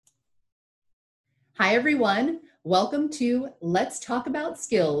Hi, everyone. Welcome to Let's Talk About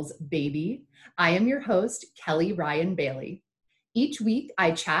Skills, baby. I am your host, Kelly Ryan Bailey. Each week,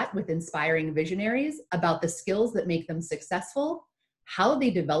 I chat with inspiring visionaries about the skills that make them successful, how they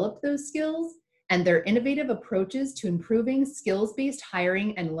develop those skills, and their innovative approaches to improving skills-based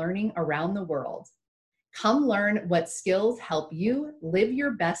hiring and learning around the world. Come learn what skills help you live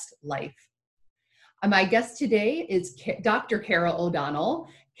your best life. My guest today is Dr. Carol O'Donnell.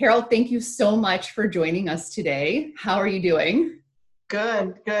 Carol, thank you so much for joining us today. How are you doing?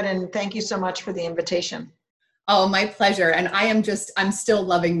 Good. And thank you so much for the invitation. Oh, my pleasure. And I'm still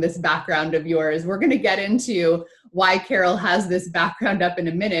loving this background of yours. We're going to get into why Carol has this background up in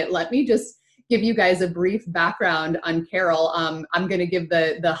a minute. Let me just give you guys a brief background on Carol. I'm going to give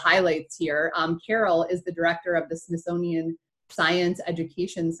the highlights here. Carol is the director of the Smithsonian Science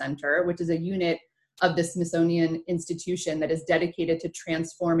Education Center, which is a unit of the Smithsonian Institution that is dedicated to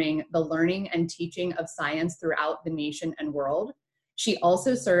transforming the learning and teaching of science throughout the nation and world. She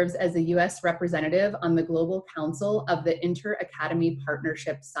also serves as a U.S. representative on the Global Council of the Inter-Academy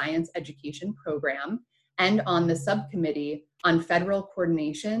Partnership Science Education Program and on the subcommittee on federal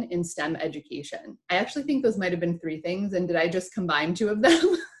coordination in STEM education. I actually think those might have been three things, and did I just combine two of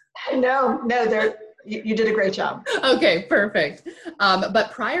them? No, you did a great job. Okay, perfect.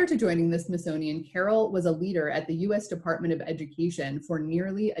 But prior to joining the Smithsonian, Carol was a leader at the U.S. Department of Education for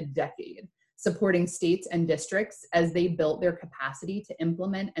nearly a decade, supporting states and districts as they built their capacity to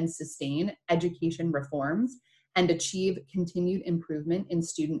implement and sustain education reforms and achieve continued improvement in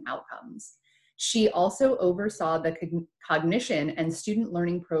student outcomes. She also oversaw the cognition and student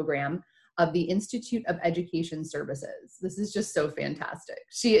learning program of the Institute of Education Services. This is just so fantastic.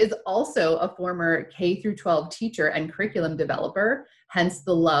 She is also a former K through 12 teacher and curriculum developer, hence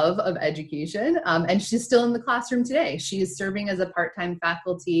the love of education. And she's still in the classroom today. She is serving as a part-time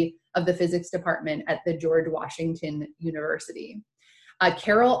faculty of the physics department at the George Washington University.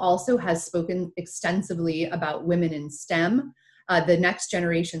 Carol also has spoken extensively about women in STEM, the next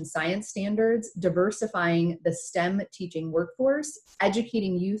generation science standards, diversifying the STEM teaching workforce,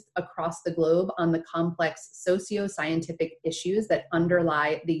 educating youth across the globe on the complex socio-scientific issues that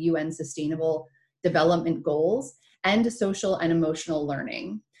underlie the UN Sustainable Development Goals, and social and emotional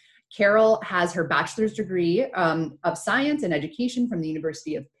learning. Carol has her bachelor's degree of science and education from the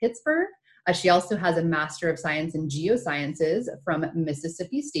University of Pittsburgh. She also has a Master of Science in Geosciences from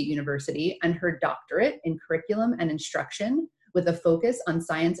Mississippi State University and her doctorate in curriculum and instruction with a focus on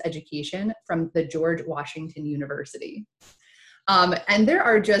science education from the George Washington University. And there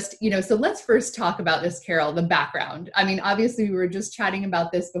are just, so let's first talk about this, Carol, the background. I mean, obviously we were just chatting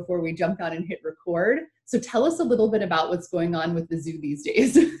about this before we jumped on and hit record. So tell us a little bit about what's going on with the zoo these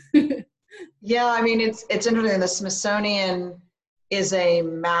days. Yeah, I mean, it's interesting. The Smithsonian is a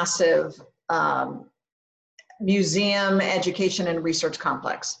massive museum, education, and research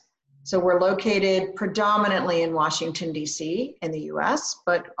complex. So we're located predominantly in Washington, D.C. in the U.S.,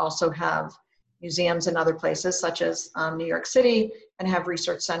 but also have museums in other places such as New York City, and have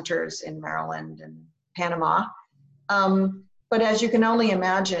research centers in Maryland and Panama. But as you can only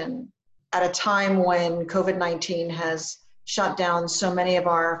imagine, at a time when COVID-19 has shut down so many of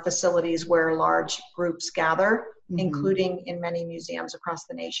our facilities where large groups gather, including in many museums across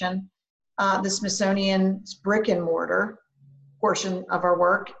the nation, the Smithsonian's brick and mortar portion of our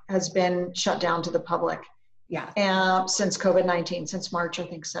work has been shut down to the public since COVID-19, since March, I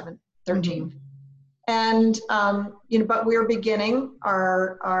think, 13th. And, but we're beginning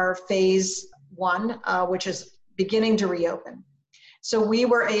our phase one, which is beginning to reopen. So we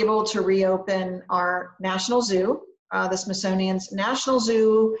were able to reopen our National Zoo, the Smithsonian's National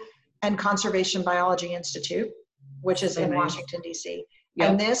Zoo and Conservation Biology Institute, which is in Washington, D.C. Yep.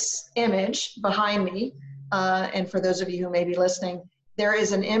 And this image behind me, and for those of you who may be listening, there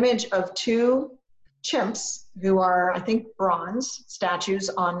is an image of two chimps who are, I think, bronze statues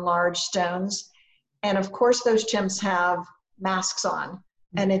on large stones. And of course, those chimps have masks on.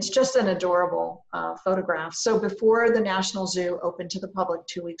 And it's just an adorable photograph. So before the National Zoo opened to the public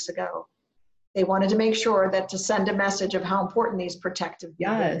 2 weeks ago, they wanted to make sure that to send a message of how important these protective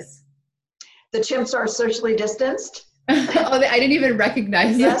behaviors. Yes. The chimps are socially distanced. I didn't even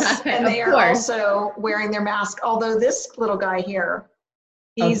recognize that. And they are also wearing their mask. Although this little guy here,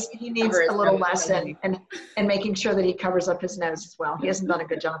 he needs a little lesson and making sure that he covers up his nose as well. He hasn't done a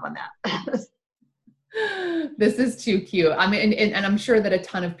good job on that. This is too cute. I mean, and I'm sure that a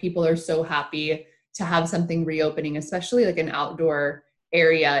ton of people are so happy to have something reopening, especially like an outdoor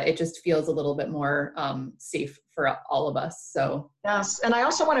area. It just feels a little bit more safe for all of us. So yes, and I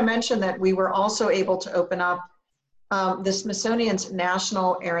also want to mention that we were also able to open up The Smithsonian's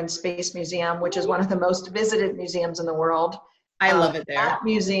National Air and Space Museum, which is one of the most visited museums in the world. I love it there. That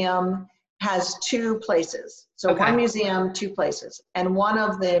museum has two places. So one museum, two places. And one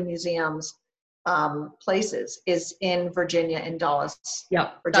of the museum's places is in Virginia, in Dulles.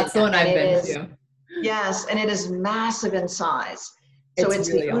 Yep, Virginia. that's the one I've been to. Yes, and it is massive in size. So it's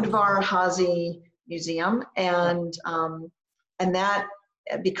really the Udvar Hazy Museum, and that,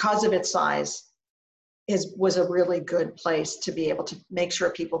 because of its size, was a really good place to be able to make sure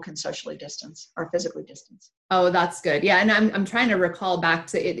people can socially distance or physically distance. Oh, that's good. Yeah, and I'm trying to recall back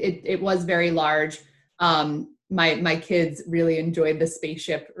to it. It was very large. My kids really enjoyed the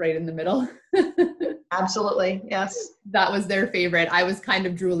spaceship right in the middle. Absolutely, yes. That was their favorite. I was kind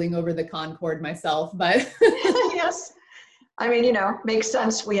of drooling over the Concorde myself, but yes. I mean, makes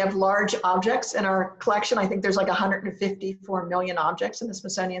sense. We have large objects in our collection. I think there's like 154 million objects in the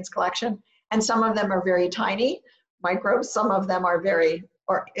Smithsonian's collection. And some of them are very tiny, microbes. Some of them are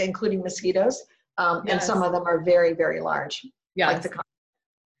or including mosquitoes. And some of them are very, very large. Yes.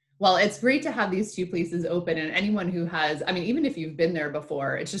 Well, it's great to have these two places open, and anyone who has, I mean, even if you've been there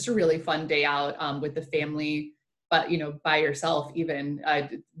before, it's just a really fun day out with the family, but by yourself even,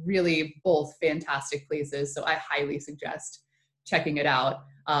 really both fantastic places. So I highly suggest checking it out.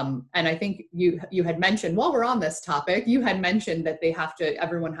 And I think you had mentioned, while we're on this topic, you had mentioned that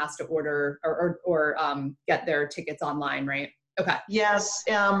everyone has to order or get their tickets online, right? Okay. Yes.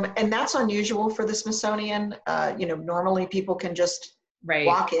 And that's unusual for the Smithsonian. Normally people can just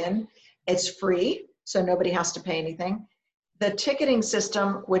walk in. It's free, so nobody has to pay anything. The ticketing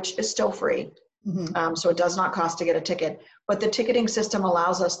system, which is still free, so it does not cost to get a ticket, but the ticketing system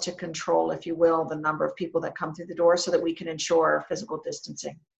allows us to control, if you will, the number of people that come through the door so that we can ensure physical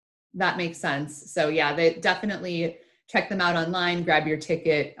distancing. That makes sense. So yeah, they definitely check them out online, grab your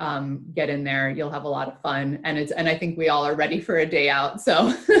ticket, get in there. You'll have a lot of fun. And I think we all are ready for a day out. So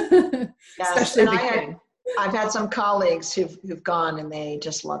yes, especially the kids. I've had some colleagues who've gone and they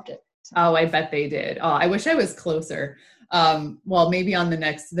just loved it. So. Oh, I bet they did. Oh, I wish I was closer. Well, maybe on the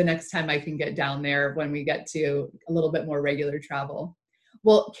next time I can get down there when we get to a little bit more regular travel.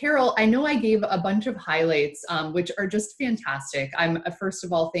 Well, Carol, I know I gave a bunch of highlights, which are just fantastic. First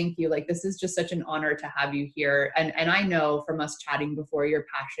of all, thank you. Like, this is just such an honor to have you here. And I know from us chatting before your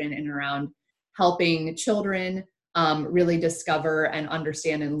passion in around helping children really discover and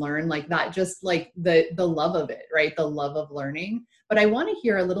understand and learn, like that, just like the love of it, right? The love of learning. But I want to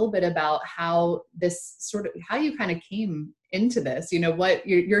hear a little bit about how you kind of came into this, what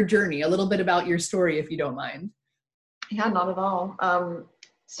your journey, a little bit about your story, if you don't mind. Yeah, not at all.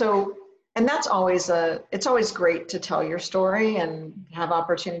 And that's it's always great to tell your story and have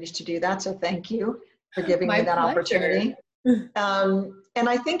opportunities to do that. So thank you for giving me that opportunity. And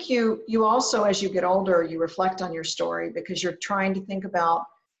I think you also, as you get older, you reflect on your story because you're trying to think about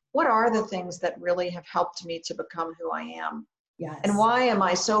what are the things that really have helped me to become who I am. Yes. And why am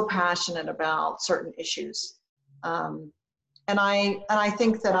I so passionate about certain issues? And I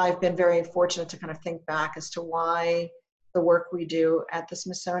think that I've been very fortunate to kind of think back as to why the work we do at the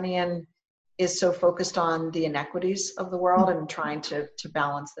Smithsonian is so focused on the inequities of the world and trying to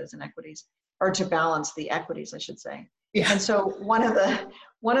balance those inequities, or to balance the equities, I should say. Yeah. And so one of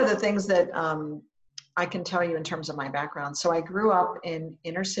the things that I can tell you in terms of my background. So I grew up in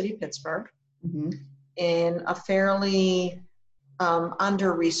inner city Pittsburgh, in a fairly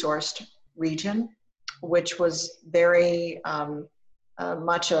under-resourced region, which was very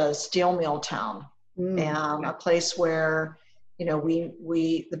much a steel mill town, a place where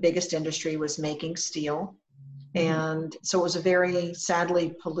the biggest industry was making steel. And so it was a very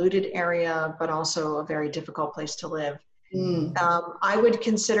sadly polluted area, but also a very difficult place to live. I would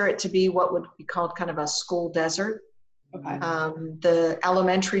consider it to be what would be called kind of a school desert. Okay. The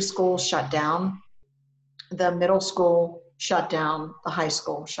elementary school shut down, the middle school shut down, the high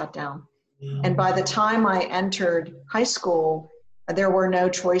school shut down. And by the time I entered high school, there were no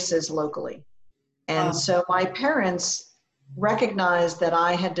choices locally. And so my parents recognized that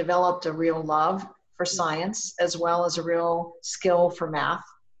I had developed a real love for science as well as a real skill for math.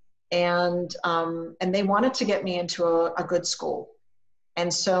 And they wanted to get me into a good school.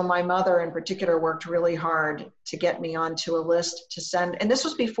 And so my mother in particular worked really hard to get me onto a list to send. And this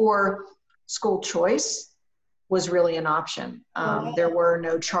was before school choice was really an option. There were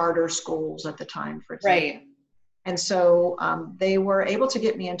no charter schools at the time, for example. Right. And so they were able to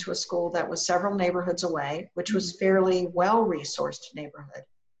get me into a school that was several neighborhoods away, which was fairly well-resourced neighborhood.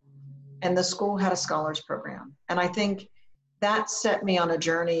 And the school had a scholars program. And I think that set me on a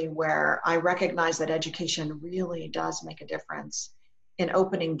journey where I recognized that education really does make a difference in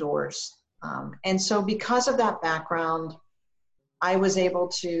opening doors And so because of that background, I was able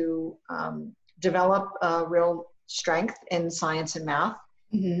to develop a real strength in science and math,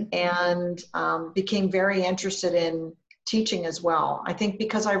 and became very interested in teaching as well. I think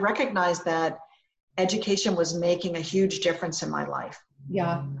because I recognized that education was making a huge difference in my life.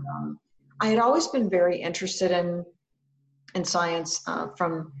 Yeah. I had always been very interested in science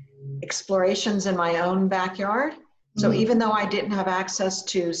from explorations in my own backyard. So even though I didn't have access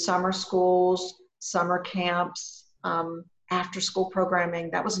to summer schools, summer camps, after school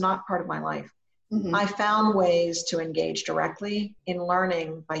programming, that was not part of my life. I found ways to engage directly in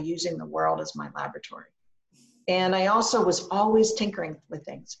learning by using the world as my laboratory. And I also was always tinkering with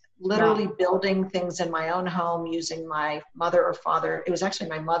things, literally building things in my own home using my mother or father. It was actually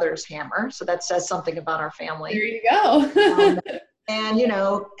my mother's hammer. So that says something about our family. There you go. And, you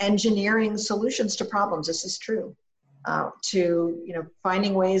know, engineering solutions to problems. This is true. To, you know,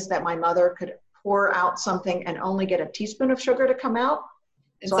 finding ways that my mother could pour out something and only get a teaspoon of sugar to come out.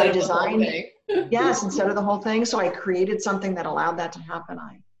 So I designed, yes, instead of the whole thing. So I created something that allowed that to happen.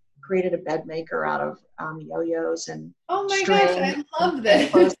 I created a bed maker out of yo-yos and gosh, I love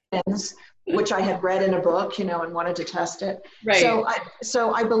this. Which I had read in a book, you know, and wanted to test it. Right.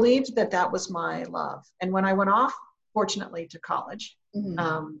 So I believed that that was my love. And when I went off, fortunately, to college,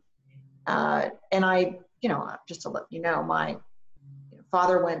 and I, you know, just to let you know, my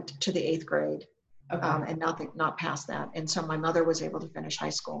father went to the 8th grade. And not past that. And so my mother was able to finish high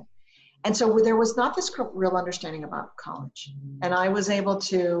school. And so there was not this real understanding about college. And I was able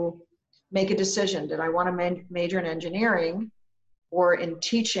to make a decision. Did I want to major in engineering or in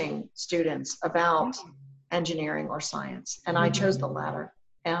teaching students about engineering or science? And I chose the latter.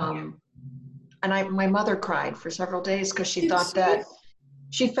 And my mother cried for several days because she felt that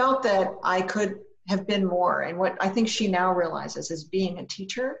I could have been more. And what I think she now realizes is being a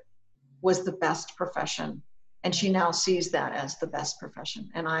teacher was the best profession. And she now sees that as the best profession.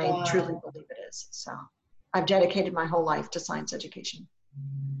 And I truly believe it is. So I've dedicated my whole life to science education.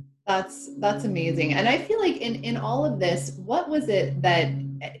 That's amazing. And I feel like in all of this, what was it that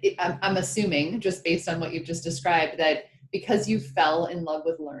I'm assuming, just based on what you've just described, that because you fell in love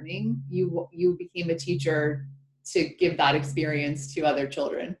with learning, you became a teacher to give that experience to other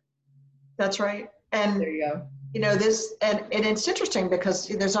children. That's right. And there you go. You know, this, and it's interesting because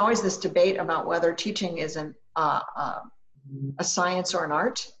there's always this debate about whether teaching is a science or an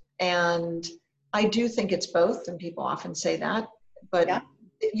art. And I do think it's both, and people often say that, but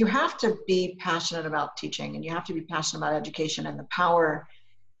you have to be passionate about teaching, and you have to be passionate about education and the power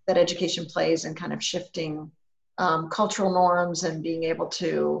that education plays in kind of shifting cultural norms and being able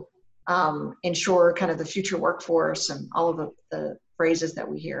to ensure kind of the future workforce and all of the phrases that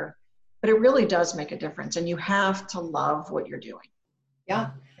we hear. But it really does make a difference, and you have to love what you're doing. Yeah,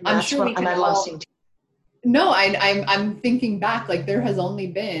 I'm sure. And I love seeing. No, I'm thinking back. Like there has only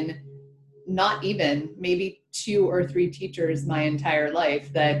been not even maybe 2 or 3 teachers my entire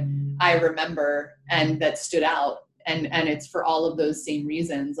life that I remember and that stood out, and it's for all of those same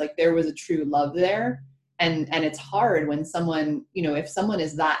reasons. Like there was a true love there, and it's hard when someone, you know, if someone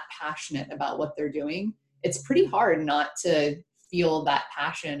is that passionate about what they're doing, it's pretty hard not to feel that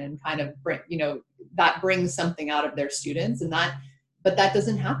passion and kind of bring, you know, that brings something out of their students, but that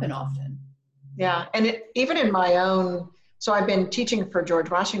doesn't happen often. Yeah. And even in my own, so I've been teaching for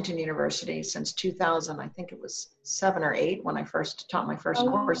George Washington University since 2000. I think it was 7 or 8 when I first taught my first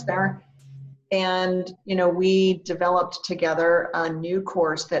course there. And, you know, we developed together a new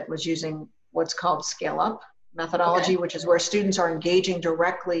course that was using what's called Scale Up methodology, which is where students are engaging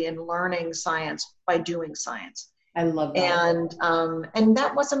directly in learning science by doing science. I love that. And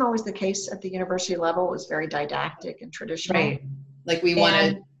that wasn't always the case at the university level. It was very didactic and traditional. Right. Like we want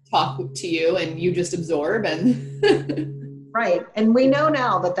to talk to you and you just absorb and. Right. And we know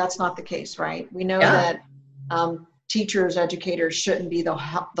now that that's not the case, right? We know that teachers, educators shouldn't be the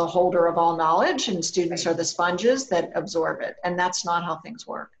holder of all knowledge, and students are the sponges that absorb it. And that's not how things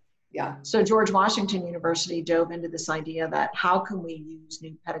work. Yeah. So George Washington University dove into this idea that how can we use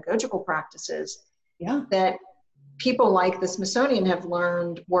new pedagogical practices that people like the Smithsonian have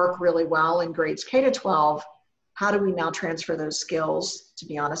learned work really well in grades K to 12. How do we now transfer those skills, to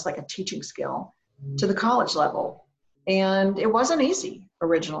be honest, like a teaching skill, to the college level? And it wasn't easy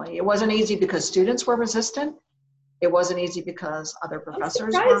originally. It wasn't easy because students were resistant. It wasn't easy because other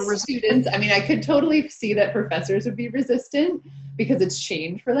professors were resistant. I mean, I could totally see that professors would be resistant because it's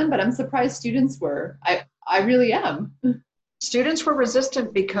changed for them, but I'm surprised students were. I really am. Students were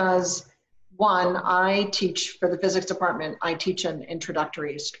resistant because, one, I teach for the physics department, I teach an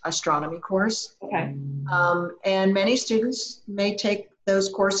introductory astronomy course. Okay. And many students may take those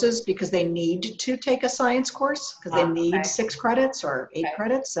courses because they need to take a science course because they need Okay. 6 credits or 8 Okay.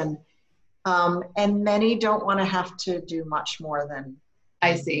 credits. And many don't want to have to do much more than,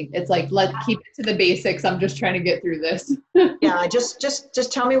 I see. It's like, let's keep it to the basics. I'm just trying to get through this. yeah,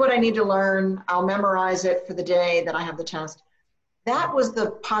 just tell me what I need to learn. I'll memorize it for the day that I have the test. That was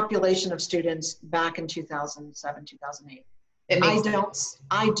the population of students back in 2007, 2008. It makes sense.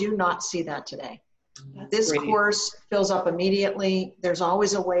 I do not see that today. That's This great. course fills up immediately. There's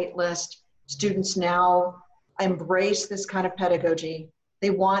always a wait list. Students now embrace this kind of pedagogy. They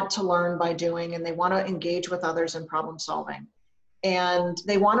want to learn by doing, and they want to engage with others in problem solving. And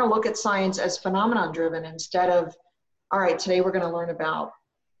they want to look at science as phenomenon driven instead of, all right, today we're going to learn about,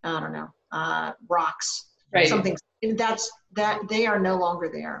 I don't know, rocks, Right. something. That they are no longer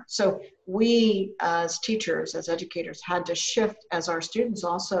there. So we as teachers, as educators, had to shift as our students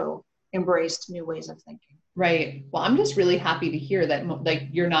also embraced new ways of thinking. Right. Well, I'm just really happy to hear that, like,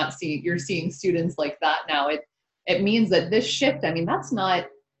 you're seeing students like that now. It means that this shift, I mean, that's not,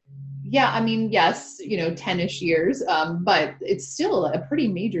 yeah, I mean, yes, 10-ish years, but it's still a pretty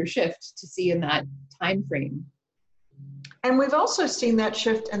major shift to see in that time frame. And we've also seen that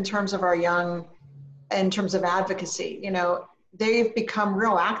shift in terms of our young, in terms of advocacy. They've become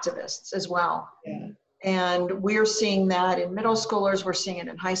real activists as well. Yeah. And we're seeing that in middle schoolers, we're seeing it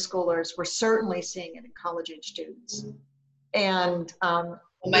in high schoolers, we're certainly seeing it in college age students. And well,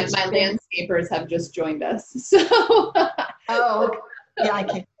 my landscapers have just joined us. So oh, yeah, I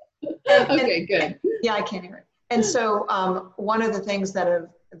can't. Okay, good. Yeah, I can't hear it. And so one of the things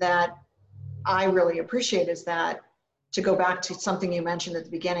that I really appreciate is that, to go back to something you mentioned at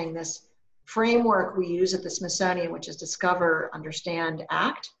the beginning, this framework we use at the Smithsonian, which is Discover, Understand,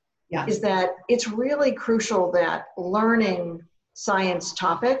 Act, Yeah. is that it's really crucial that learning science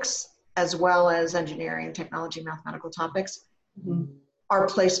topics as well as engineering, technology, mathematical topics are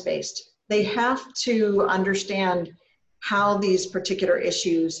place-based. They have to understand how these particular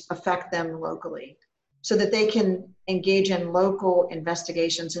issues affect them locally so that they can engage in local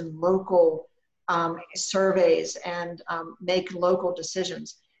investigations and local surveys and make local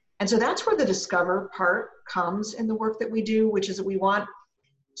decisions. And so that's where the Discover part comes in the work that we do, which is that we want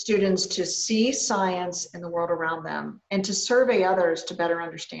students to see science in the world around them and to survey others to better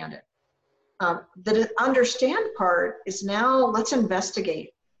understand it. The understand part is now, let's investigate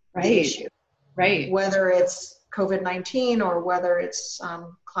the issue. Right. Whether it's COVID-19 or whether it's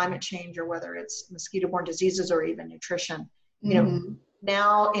climate change or whether it's mosquito-borne diseases or even nutrition.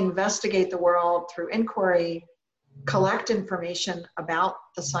 Now investigate the world through inquiry, collect information about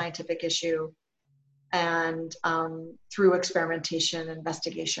the scientific issue, and through experimentation,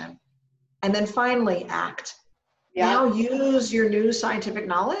 investigation. And then finally, act. Yeah. Now use your new scientific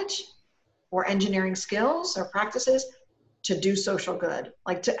knowledge or engineering skills or practices to do social good,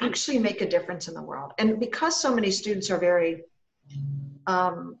 like to actually make a difference in the world. And because so many students are very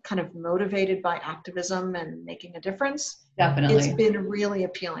kind of motivated by activism and making a difference, definitely, it's been really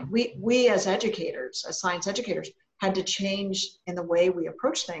appealing. We as educators, as science educators, had to change in the way we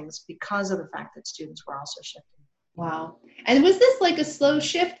approach things because of the fact that students were also shifting. Wow. And was this like a slow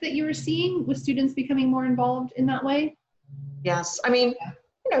shift that you were seeing with students becoming more involved in that way? Yes. I mean,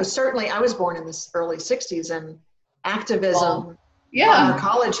 certainly I was born in the early 60s, and activism on our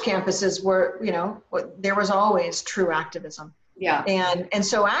college campuses were, there was always true activism. Yeah. And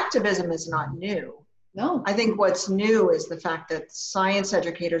so activism is not new. No. I think what's new is the fact that science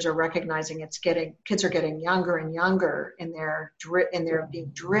educators are recognizing kids are getting younger and younger in their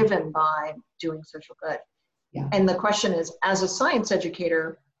being driven by doing social good. Yeah. And the question is, as a science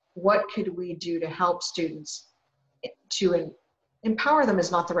educator, what could we do to help students to empower them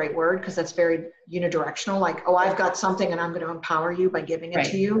is not the right word because that's very unidirectional, like, oh, I've got something and I'm going to empower you by giving it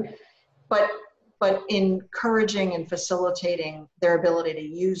to you. But encouraging and facilitating their ability to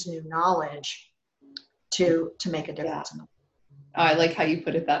use new knowledge to make a difference. Yeah. Oh, I like how you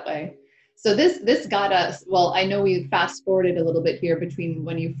put it that way. So this got us, well, I know we fast forwarded a little bit here between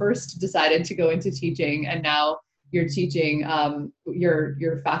when you first decided to go into teaching and now you're teaching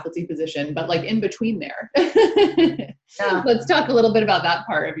your faculty position, but like in between there. Yeah. Let's talk a little bit about that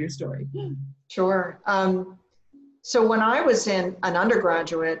part of your story. Sure. So when I was an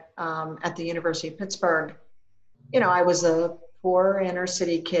undergraduate at the University of Pittsburgh, I was a poor inner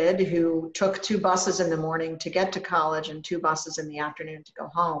city kid who took 2 buses in the morning to get to college and 2 buses in the afternoon to go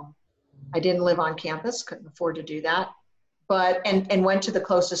home. I didn't live on campus, couldn't afford to do that, and went to the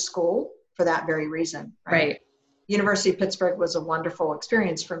closest school for that very reason. Right. University of Pittsburgh was a wonderful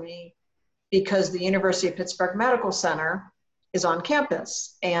experience for me because the University of Pittsburgh Medical Center is on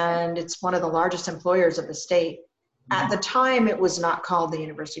campus and it's one of the largest employers of the state. At the time, it was not called the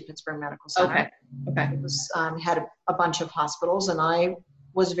University of Pittsburgh Medical Center. Okay. Okay. It was had a bunch of hospitals, and I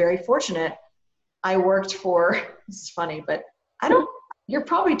was very fortunate. I worked for, it's funny, but you're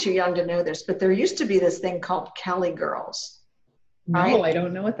probably too young to know this, but there used to be this thing called Kelly Girls. No, right? I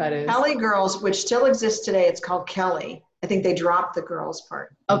don't know what that is. Kelly Girls, which still exists today, it's called Kelly. I think they dropped the girls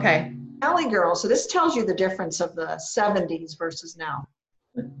part. Okay. Kelly Girls, so this tells you the difference of the 70s versus now.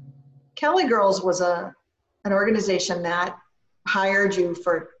 Kelly Girls was an organization that hired you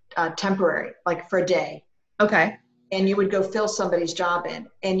for temporary, like for a day. Okay. And you would go fill somebody's job in,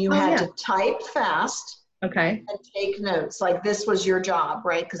 and you had to type fast. Okay. And take notes, like this was your job,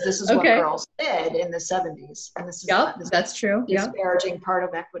 right? Because this is what girls did in the 70s. And this is that's true. Disparaging part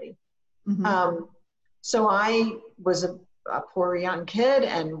of equity. Mm-hmm. So I was a poor young kid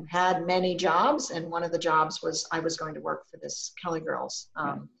and had many jobs. And one of the jobs was I was going to work for this Kelly Girls.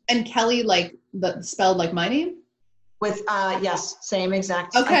 And Kelly, like spelled like my name? With, yes, same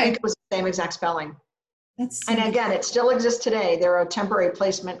exact. Okay. I think it was the same exact spelling. That's and again, it still exists today. They're a temporary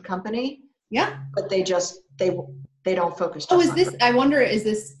placement company. Yeah. But they don't focus. I wonder, is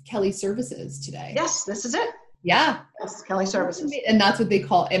this Kelly Services today? Yes, this is it. Yeah. Yes, Kelly Services. And that's what they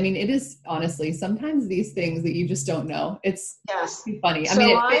call, I mean, it is honestly, sometimes these things that you just don't know. It's funny. I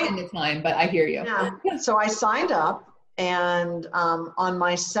mean, it fit in the time, but I hear you. Yeah. So I signed up, and on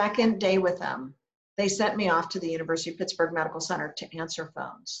my second day with them, they sent me off to the University of Pittsburgh Medical Center to answer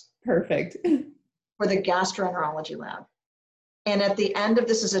phones. Perfect. For the gastroenterology lab. And at the end of,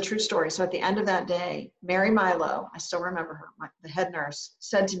 this is a true story. So at the end of that day, Mary Milo, I still remember her, the head nurse,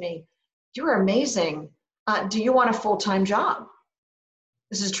 said to me, "You are amazing. Do you want a full-time job?"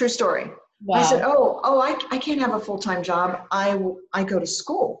 This is a true story. Wow. I said, I can't have a full-time job. I go to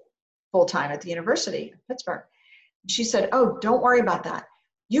school full-time at the University of Pittsburgh. She said, "Oh, don't worry about that.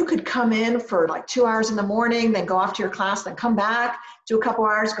 You could come in for like 2 hours in the morning, then go off to your class, then come back, do a couple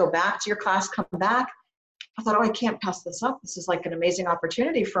hours, go back to your class, come back." I thought, I can't pass this up. This is like an amazing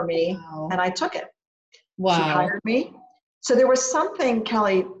opportunity for me. Wow. And I took it. Wow. She hired me. So there was something,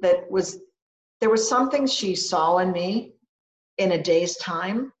 Kelly, there was something she saw in me in a day's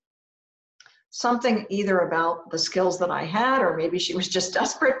time. Something either about the skills that I had, or maybe she was just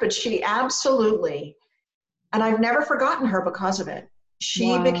desperate, but she absolutely, and I've never forgotten her because of it.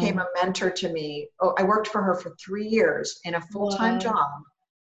 She became a mentor to me. I worked for her for 3 years in a full-time job,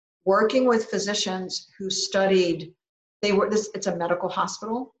 working with physicians who studied, it's a medical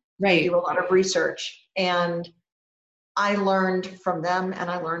hospital. Right. They do a lot of research. And I learned from them and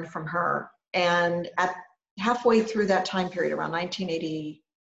I learned from her. And at halfway through that time period, around 1980,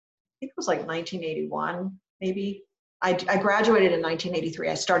 I think it was like 1981, maybe. I graduated in 1983.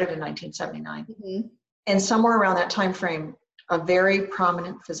 I started in 1979. Mm-hmm. And somewhere around that time frame, a very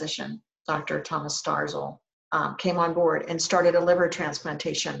prominent physician, Dr. Thomas Starzl, came on board and started a liver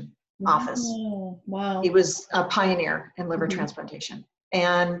transplantation office. Wow. He was a pioneer in liver transplantation.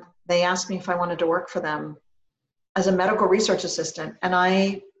 And they asked me if I wanted to work for them as a medical research assistant. And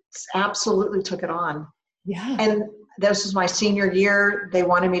I absolutely took it on. Yeah. And this was my senior year. They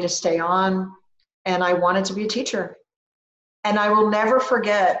wanted me to stay on, and I wanted to be a teacher. And I will never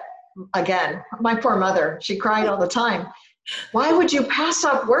forget, again, my poor mother, she cried all the time. Why would you pass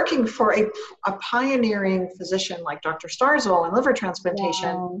up working for a pioneering physician like Dr. Starzl in liver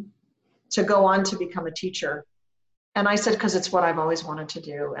transplantation to go on to become a teacher? And I said, because it's what I've always wanted to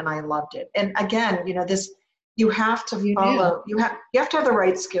do, and I loved it. And again, you have to follow, you have to have the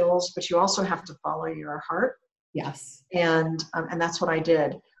right skills, but you also have to follow your heart. Yes. And that's what I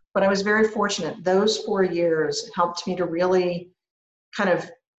did. But I was very fortunate. Those 4 years helped me to really kind of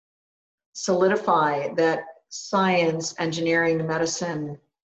solidify that science, engineering, medicine,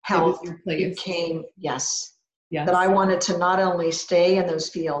 health became, yes, that I wanted to not only stay in those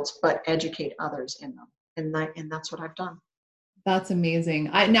fields, but educate others in them. And that's what I've done. That's amazing.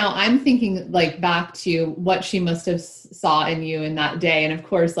 I'm thinking like back to what she must have saw in you in that day. And of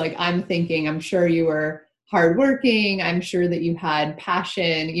course, like I'm sure you were hardworking. I'm sure that you had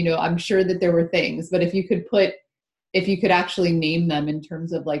passion, I'm sure that there were things, but if you could actually name them in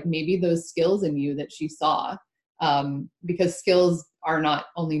terms of like maybe those skills in you that she saw, because skills are not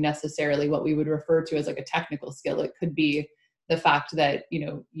only necessarily what we would refer to as like a technical skill. It could be the fact that,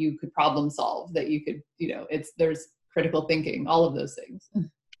 you could problem solve, that you could, there's critical thinking, all of those things.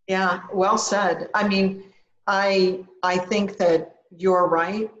 Yeah, well said. I mean, I think that you're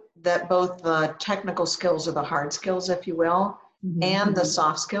right, that both the technical skills or the hard skills, if you will, and the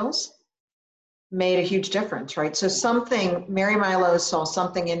soft skills made a huge difference, right? So Mary Milo saw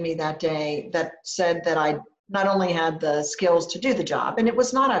something in me that day that said that I not only had the skills to do the job, and it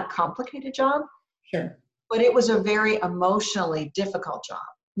was not a complicated job, sure, but it was a very emotionally difficult job.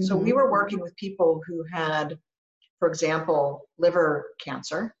 So we were working with people who had, for example, liver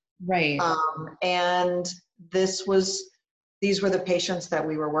cancer. Right. And these were the patients that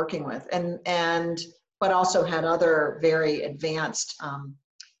we were working with, but also had other very advanced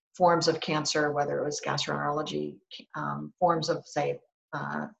forms of cancer, whether it was gastroenterology, forms of, say,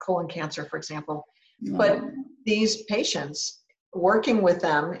 colon cancer, for example. But these patients, working with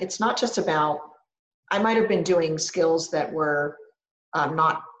them, it's not just about, I might have been doing skills that were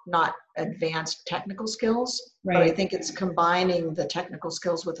not advanced technical skills, Right. but I think it's combining the technical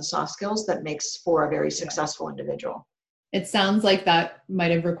skills with the soft skills that makes for a very successful individual. It sounds like that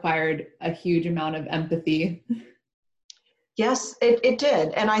might have required a huge amount of empathy. Yes, it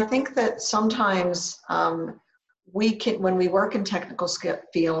did. And I think that sometimes when we work in technical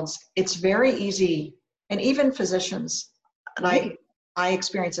fields, it's very easy, and even physicians, and Right. I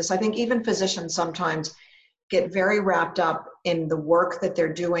experience this, I think even physicians sometimes get very wrapped up in the work that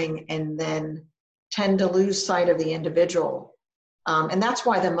they're doing and then tend to lose sight of the individual. And that's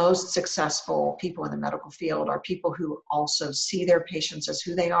why the most successful people in the medical field are people who also see their patients as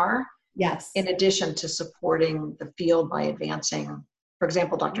who they are. Yes. In addition to supporting the field by advancing, for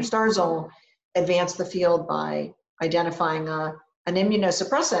example, Dr. Starzl advanced the field by identifying an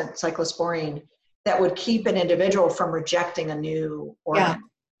immunosuppressant, cyclosporine, that would keep an individual from rejecting a new organ.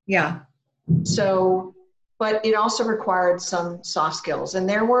 Yeah. So, but it also required some soft skills. And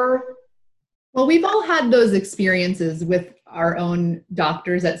well, we've all had those experiences with our own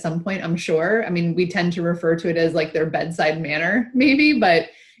doctors at some point, I'm sure. I mean, we tend to refer to it as like their bedside manner, maybe, but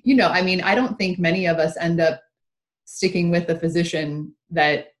I don't think many of us end up sticking with a physician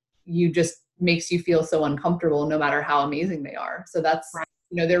that just makes you feel so uncomfortable no matter how amazing they are. So that's, right.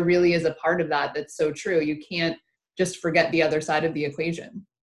 There really is a part of that that's so true. You can't just forget the other side of the equation.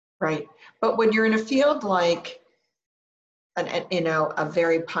 Right. But when you're in a field like, a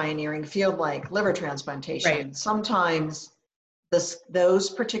very pioneering field like liver transplantation, right. Sometimes those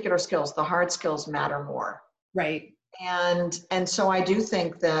particular skills, the hard skills, matter more. Right. And so I do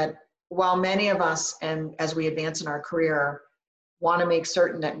think that while many of us, and as we advance in our career, want to make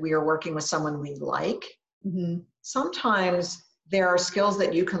certain that we are working with someone we like, sometimes there are skills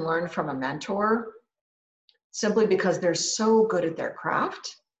that you can learn from a mentor simply because they're so good at their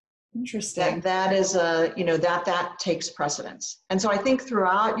craft. Interesting. That is that takes precedence. And so I think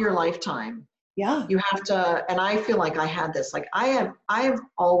throughout your lifetime, you have to, and I feel like I had this, like I have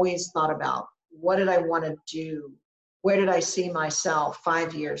always thought about, what did I want to do? Where did I see myself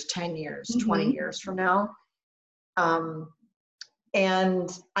 5 years, 10 years, 20 years from now?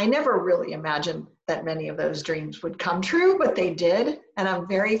 And I never really imagined that many of those dreams would come true, but they did. And I'm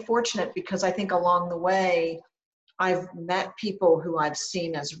very fortunate because I think along the way, I've met people who I've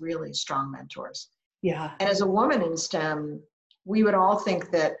seen as really strong mentors. Yeah. And as a woman in STEM, we would all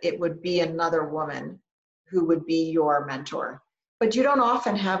think that it would be another woman who would be your mentor. But you don't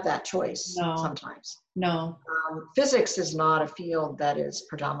often have that choice sometimes. No. Physics is not a field that is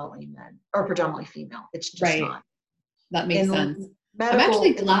predominantly men or predominantly female. It's just not. That makes sense. I'm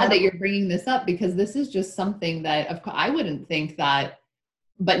actually glad that you're bringing this up because this is just something that, of course, I wouldn't think that.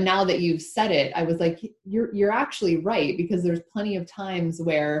 But now that you've said it, I was like, you're actually right, because there's plenty of times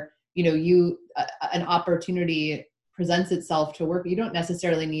where, an opportunity presents itself to work. You don't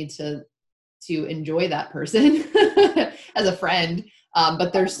necessarily need to enjoy that person as a friend,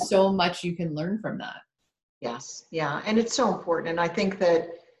 but there's so much you can learn from that. Yes. Yeah. And it's so important. And I think that,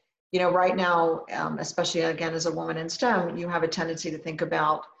 right now, especially again, as a woman in STEM, you have a tendency to think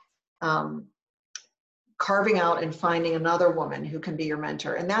about, carving out and finding another woman who can be your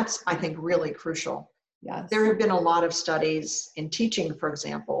mentor. And that's, I think, really crucial. Yes. There have been a lot of studies in teaching, for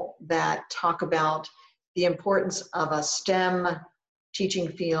example, that talk about the importance of a STEM teaching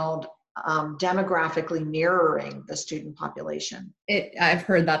field demographically mirroring the student population. I've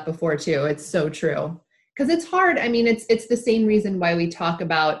heard that before too. It's so true. Because it's hard. I mean, it's the same reason why we talk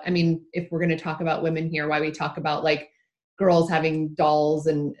about, if we're going to talk about women here, why we talk about like girls having dolls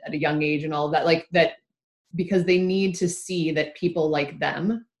and at a young age and all of that, like that, because they need to see that people like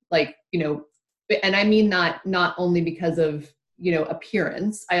them, like, and I mean that not only because of,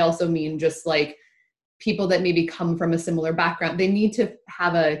 appearance, I also mean just like people that maybe come from a similar background, they need to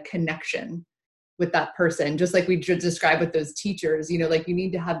have a connection with that person. Just like we described with those teachers, like you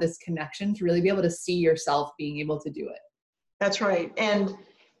need to have this connection to really be able to see yourself being able to do it. That's right. And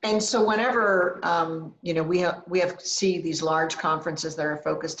so whenever, we have see these large conferences that are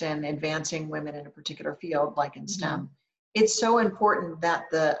focused in advancing women in a particular field, like in STEM, it's so important that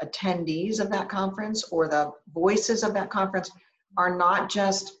the attendees of that conference or the voices of that conference are not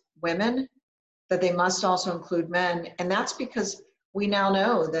just women, that they must also include men. And that's because we now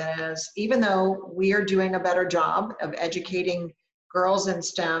know that even though we are doing a better job of educating girls in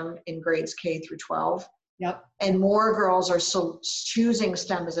STEM in grades K through 12, Yep. and more girls are choosing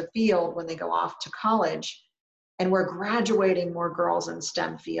STEM as a field when they go off to college, and we're graduating more girls in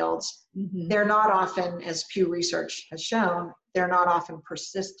STEM fields, Mm-hmm. they're not often, as Pew Research has shown, they're not often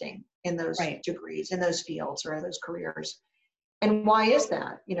persisting in those degrees, in those fields or those careers. And why is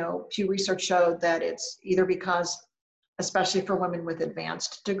that? Pew Research showed that it's either because, especially for women with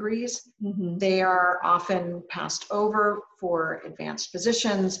advanced degrees, Mm-hmm. they are often passed over for advanced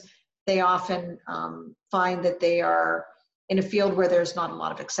positions. They often find that they are in a field where there's not a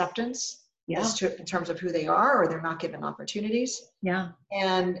lot of acceptance in terms of who they are, or they're not given opportunities. Yeah.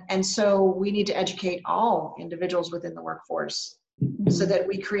 And so we need to educate all individuals within the workforce so that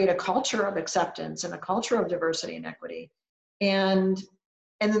we create a culture of acceptance and a culture of diversity and equity. And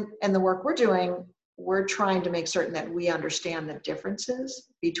the work we're doing, we're trying to make certain that we understand the differences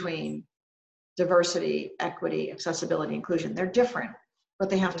between diversity, equity, accessibility, inclusion. They're different, but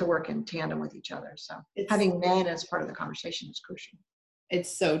they have to work in tandem with each other. So having men as part of the conversation is crucial.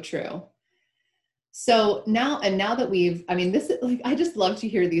 It's so true. So now that I just love to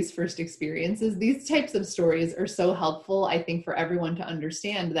hear these first experiences. These types of stories are so helpful, I think, for everyone to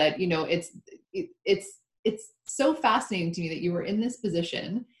understand that, it's so fascinating to me that you were in this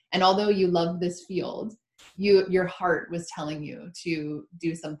position, and although you loved this field, your heart was telling you to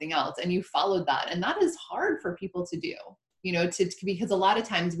do something else, and you followed that. And that is hard for people to do, because a lot of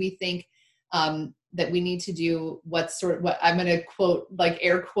times we think that we need to do what I'm going to quote, like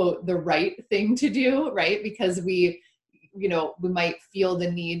air quote, the right thing to do, right? Because we might feel the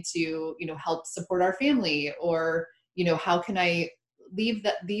need to, help support our family, or, how can I leave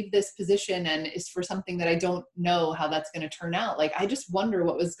this position and is for something that I don't know how that's going to turn out. Like, I just wonder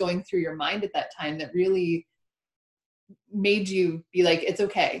what was going through your mind at that time that really made you be like, it's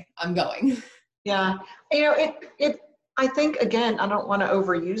okay, I'm going. Yeah. I think, again, I don't want to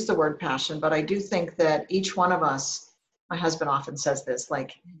overuse the word passion, but I do think that each one of us, my husband often says this,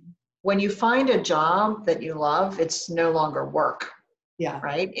 like, when you find a job that you love, it's no longer work. Yeah.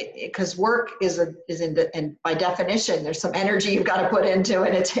 Right. Because work and by definition, there's some energy you've got to put into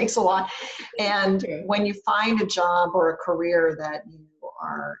it. It takes a lot. And when you find a job or a career that you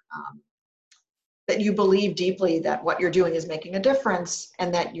are, that you believe deeply that what you're doing is making a difference,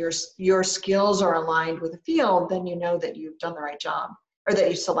 and that your skills are aligned with the field, then you know that you've done the right job, or that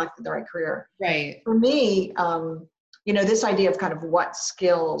you selected the right career. Right. For me, this idea of kind of what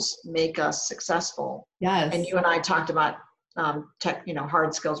skills make us successful. Yes. And you and I talked about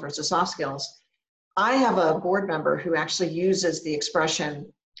hard skills versus soft skills. I have a board member who actually uses the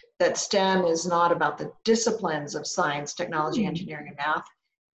expression that STEM is not about the disciplines of science, technology, engineering, and math,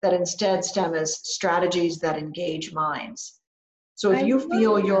 that instead STEM is strategies that engage minds. So if you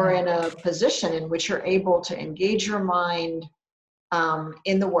feel you're in a position in which you're able to engage your mind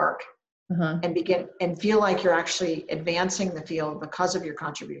in the work, and feel like you're actually advancing the field because of your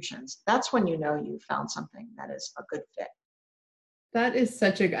contributions, that's when you know you've found something that is a good fit. That is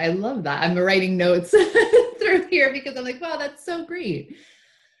I love that. I'm writing notes through here because I'm like, wow, that's so great.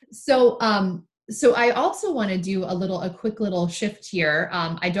 So I also want to do a quick little shift here.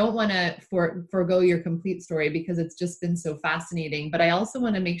 I don't want to forego your complete story because it's just been so fascinating, but I also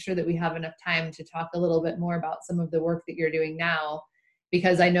want to make sure that we have enough time to talk a little bit more about some of the work that you're doing now,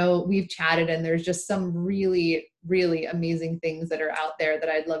 because I know we've chatted and there's just some really, really amazing things that are out there that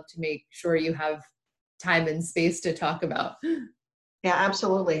I'd love to make sure you have time and space to talk about. Yeah,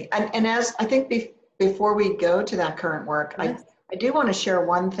 absolutely. And as I think before we go to that current work, yes. I do want to share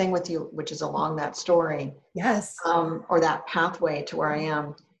one thing with you, which is along that story. Yes. Or that pathway to where I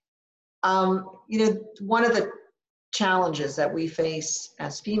am. One of the challenges that we face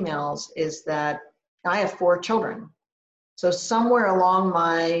as females is that I have 4 children. So somewhere along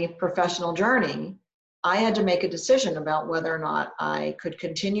my professional journey, I had to make a decision about whether or not I could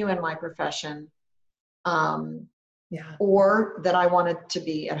continue in my profession, or that I wanted to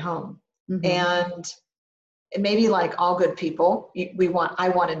be at home. Mm-hmm. And maybe like all good people, I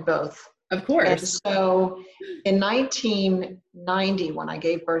wanted both. Of course. And so in 1990, when I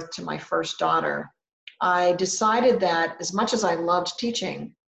gave birth to my first daughter, I decided that as much as I loved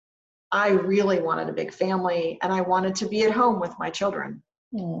teaching, I really wanted a big family and I wanted to be at home with my children.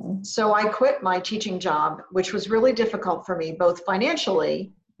 So I quit my teaching job, which was really difficult for me, both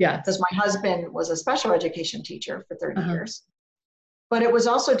financially, because my husband was a special education teacher for 30 years. But it was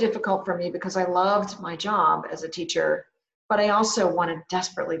also difficult for me because I loved my job as a teacher, but I also wanted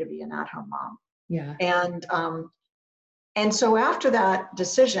desperately to be an at-home mom. Yeah. And so after that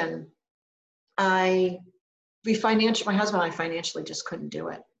decision, my husband and I financially just couldn't do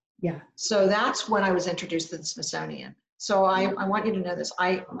it. Yeah. So that's when I was introduced to the Smithsonian. So I want you to know this.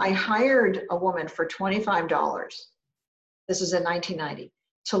 I hired a woman for $25. This is in 1990,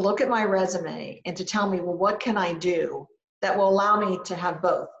 to look at my resume and to tell me, well, what can I do that will allow me to have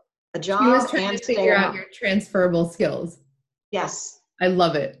both a She was job trying and to stay figure at out home? your transferable skills. Yes, I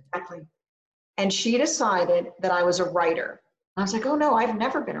love it. exactly. And she decided that I was a writer. I was like, oh no, I've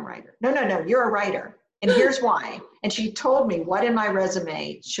never been a writer. No, you're a writer. And here's why. And she told me what in my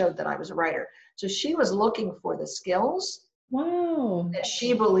resume showed that I was a writer. So she was looking for the skills Wow. that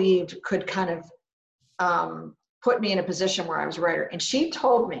she believed could kind of put me in a position where I was a writer. And she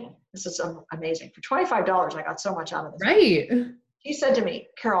told me, this is amazing, for $25, I got so much out of this. Right. She said to me,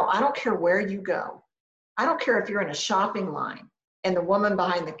 Carol, I don't care where you go. I don't care if you're in a shopping line and the woman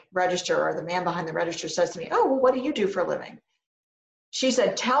behind the register or the man behind the register says to me, oh, well, what do you do for a living? She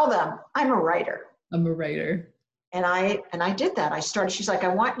said, tell them I'm a writer. I'm a writer. And I did that. She's like, I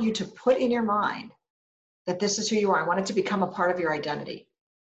want you to put in your mind that this is who you are. I want it to become a part of your identity.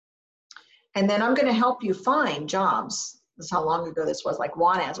 And then I'm going to help you find jobs. This is how long ago this was, like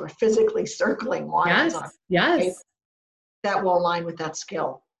want ads. We're physically circling want ads on Yes. that will align with that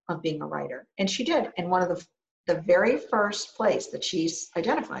skill of being a writer. And she did. And one of the very first place that she's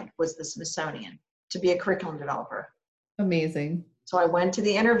identified was the Smithsonian to be a curriculum developer. Amazing. So I went to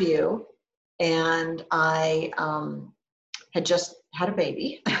the interview, and I had just had a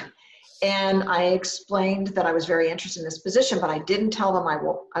baby. And I explained that I was very interested in this position, but I didn't tell them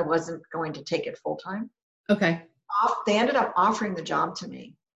I wasn't going to take it full time. Okay. They ended up offering the job to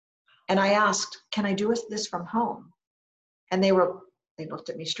me. And I asked, can I do this from home? And they looked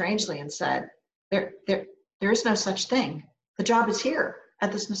at me strangely and said, there is no such thing. The job is here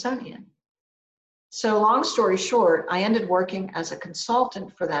at the Smithsonian. So long story short, I ended working as a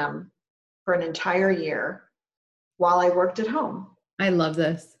consultant for them for an entire year while I worked at home. I love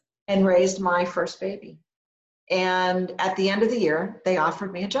this. And raised my first baby. And at the end of the year, they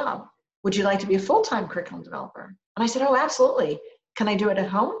offered me a job. Would you like to be a full-time curriculum developer? And I said, oh, absolutely. Can I do it at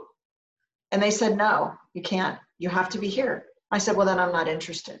home? And they said, no, you can't. You have to be here. I said, well, then I'm not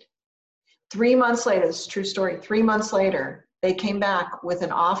interested. 3 months later, this is a true story, 3 months later, they came back with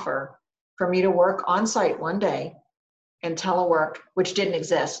an offer for me to work on site one day and telework, which didn't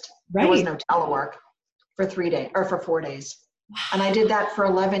exist. Right. There was no telework for 3 days or for 4 days. And I did that for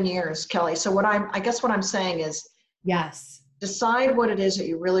 11 years, Kelly. So I guess what I'm saying is, yes, decide what it is that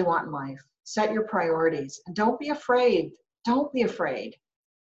you really want in life. Set your priorities, and don't be afraid. Don't be afraid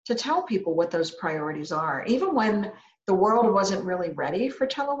to tell people what those priorities are. Even when the world wasn't really ready for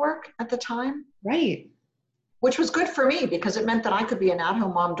telework at the time. Right. Which was good for me because it meant that I could be an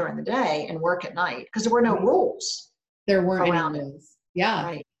at-home mom during the day and work at night because there were no rules. There weren't any rules. Yeah.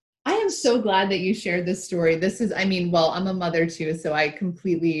 Right. I am so glad that you shared this story. I'm a mother too, so I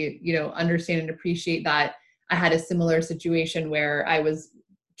completely, understand and appreciate that. I had a similar situation where I was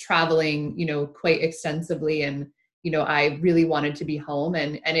traveling, quite extensively, and, I really wanted to be home,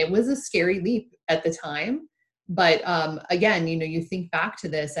 and it was a scary leap at the time. But again, you think back to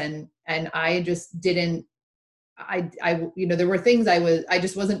this, and I just didn't, there were things I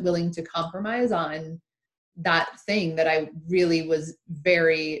just wasn't willing to compromise on. That thing that I really was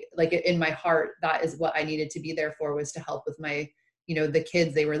very, like, in my heart, that is what I needed to be there for, was to help with my, the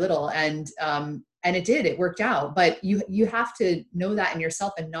kids. They were little, and it worked out. But you have to know that in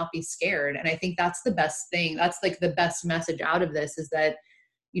yourself and not be scared. And I think that's the best thing. That's like the best message out of this, is that,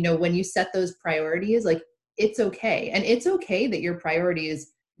 when you set those priorities, like, it's okay. And it's okay that your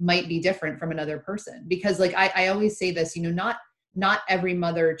priorities might be different from another person, because, like, I always say this, not every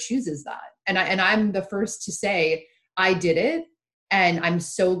mother chooses that. And I'm the first to say I did it, and I'm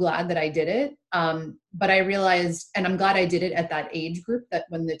so glad that I did it. But I realized, and I'm glad I did it at that age group, that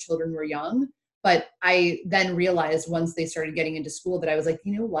when the children were young. But I then realized once they started getting into school that I was like,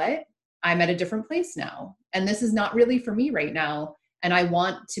 you know what? I'm at a different place now, and this is not really for me right now. And I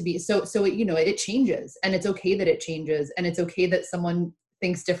want to be, so it changes, and it's okay that it changes, and it's okay that someone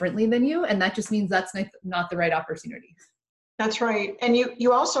thinks differently than you. And that just means that's not the right opportunity. That's right. And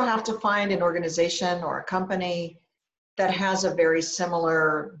you also have to find an organization or a company that has a very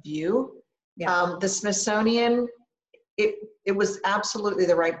similar view. Yeah. The Smithsonian, it was absolutely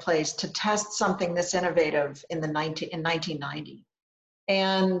the right place to test something this innovative in 1990.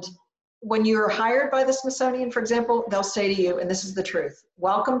 And when you're hired by the Smithsonian, for example, they'll say to you, and this is the truth,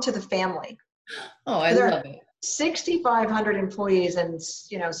 welcome to the family. Oh, I love it. 6,500 employees and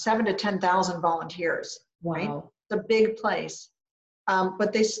 7,000 to 10,000 volunteers. Wow. Right? It's a big place.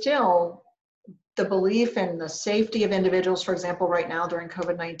 But they still the belief in the safety of individuals, for example, right now during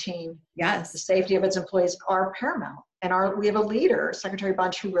COVID-19, the Yes. safety of its employees are paramount. And we have a leader, Secretary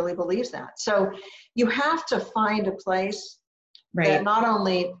Bunch, who really believes that. So you have to find a place that Right. not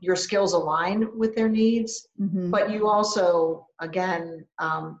only your skills align with their needs, Hmm. but you also, again,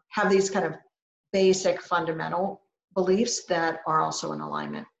 have these kind of basic fundamental beliefs that are also in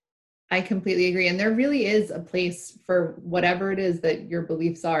alignment. I completely agree. And there really is a place for whatever it is that your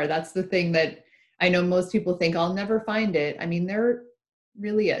beliefs are. That's the thing that I know most people think I'll never find it. I mean, there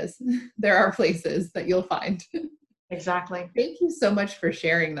really is. There are places that you'll find. Exactly. Thank you so much for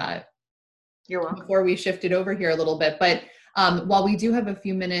sharing that You're welcome. before we shifted over here a little bit. But while we do have a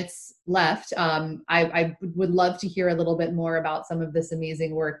few minutes left, I would love to hear a little bit more about some of this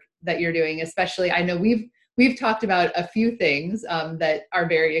amazing work that you're doing. Especially, I know we've talked about a few things that are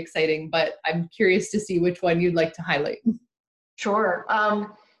very exciting, but I'm curious to see which one you'd like to highlight. Sure.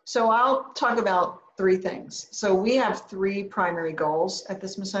 So I'll talk about three things. So we have three primary goals at the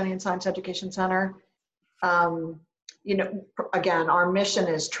Smithsonian Science Education Center. Again, our mission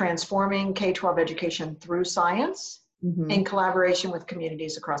is transforming K-12 education through science Mm-hmm. in collaboration with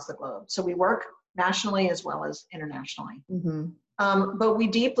communities across the globe. So we work nationally as well as internationally. Mm-hmm. But we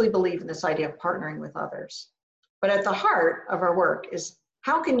deeply believe in this idea of partnering with others. But at the heart of our work is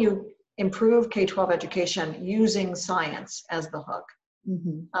how can you improve K-12 education using science as the hook?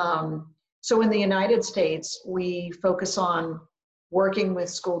 Mm-hmm. So in the United States, we focus on working with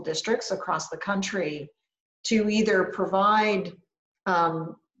school districts across the country to either provide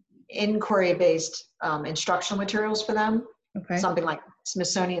inquiry-based instructional materials for them, Okay. something like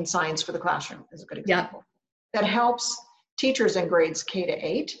Smithsonian Science for the Classroom is a good Yeah. example, that helps teachers in grades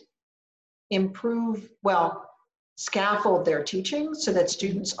K-8 scaffold their teaching so that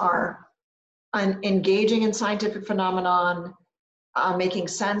students are engaging in scientific phenomenon, making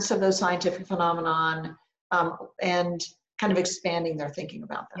sense of those scientific phenomenon, and kind of expanding their thinking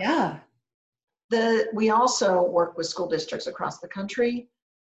about them. Yeah. We also work with school districts across the country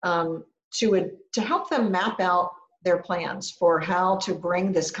to help them map out their plans for how to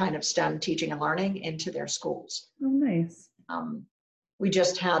bring this kind of STEM teaching and learning into their schools. Oh, nice. We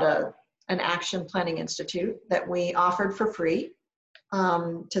just had an Action Planning Institute that we offered for free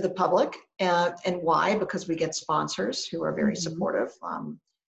to the public. And why? Because we get sponsors who are very supportive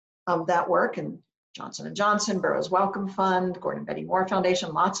of that work. And Johnson & Johnson, Burroughs Wellcome Fund, Gordon Betty Moore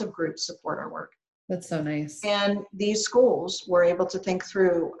Foundation, lots of groups support our work. That's so nice. And these schools were able to think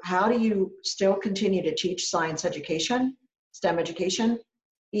through, how do you still continue to teach science education, STEM education,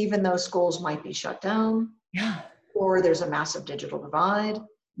 even though schools might be shut down, Yeah. or there's a massive digital divide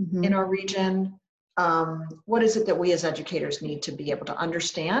Mm-hmm. in our region? What is it that we as educators need to be able to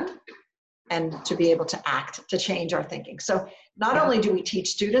understand and to be able to act, to change our thinking? So not only do we teach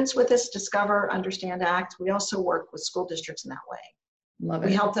students with this discover, understand, act, we also work with school districts in that way. Love it.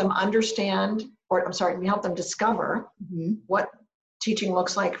 We help them understand, we help them discover Mm-hmm. what teaching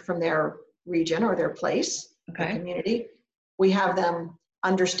looks like from their region or their place, their community. We have them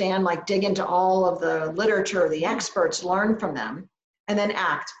understand, like dig into all of the literature, the experts, learn from them, and then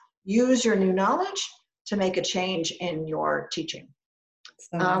act. Use your new knowledge to make a change in your teaching.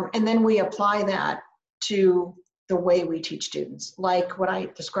 And then we apply that to the way we teach students, like what I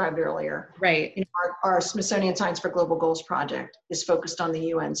described earlier. Right. You know, our Smithsonian Science for Global Goals project is focused on the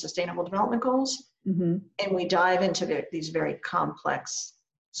UN Sustainable Development Goals. Mm-hmm. And we dive into these very complex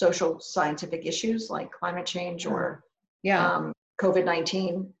social scientific issues like climate change or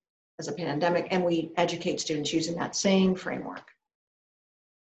COVID-19 as a pandemic, and we educate students using that same framework.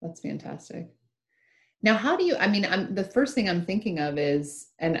 That's fantastic. Now, how do you, I mean, the first thing I'm thinking of is,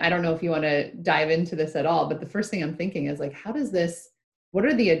 and I don't know if you want to dive into this at all, but the first thing I'm thinking is like, what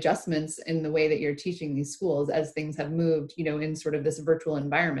are the adjustments in the way that you're teaching these schools as things have moved, in sort of this virtual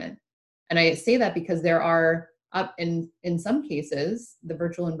environment? And I say that because there are, in some cases, the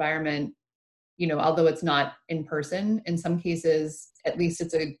virtual environment, although it's not in person, in some cases, at least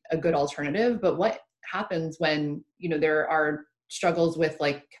it's a good alternative. But what happens when, there are struggles with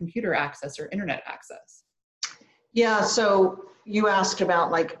like computer access or internet access? Yeah, so you asked about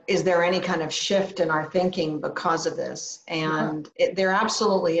like, is there any kind of shift in our thinking because of this? And there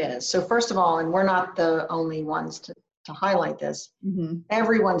absolutely is. So first of all, and we're not the only ones to highlight this,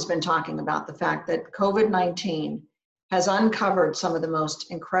 everyone's been talking about the fact that COVID-19 has uncovered some of the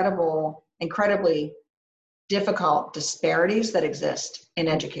most incredibly difficult disparities that exist in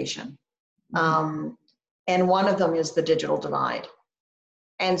education. And one of them is the digital divide.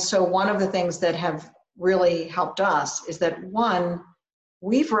 And so one of the things that have really helped us is that, one,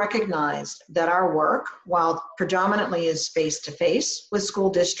 we've recognized that our work, while predominantly is face-to-face with school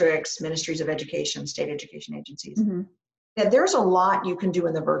districts, ministries of education, state education agencies, Mm-hmm. that there's a lot you can do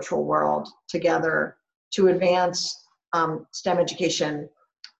in the virtual world together to advance STEM education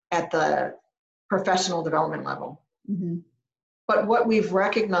at the professional development level. Mm-hmm. But what we've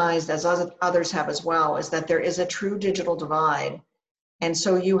recognized, as others have as well, is that there is a true digital divide. And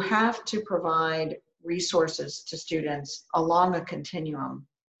so you have to provide resources to students along a continuum,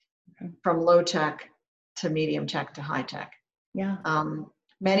 from low tech to medium tech to high tech. Yeah.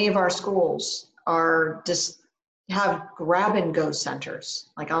 Many of our schools are just have grab and go centers.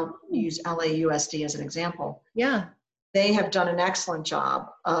 Like I'll use LAUSD as an example. Yeah. They have done an excellent job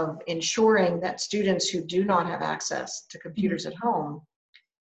of ensuring that students who do not have access to computers at home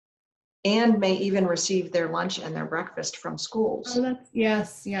and may even receive their lunch and their breakfast from schools. Oh,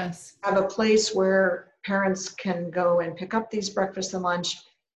 yes. Have a place where parents can go and pick up these breakfast and lunch,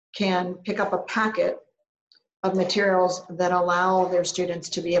 can pick up a packet of materials that allow their students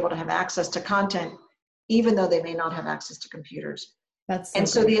to be able to have access to content, even though they may not have access to computers.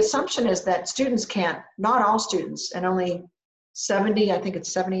 So the assumption is that students can't, not all students, and only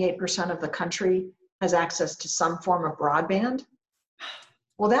 78% of the country has access to some form of broadband.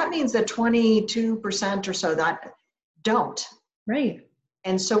 Well, that means that 22% or so that don't. Right.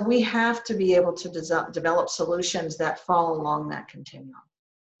 And so we have to be able to develop solutions that fall along that continuum.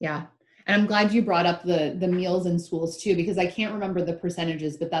 Yeah. And I'm glad you brought up the meals in schools too, because I can't remember the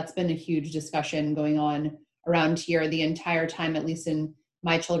percentages, but that's been a huge discussion going on around here the entire time. At least in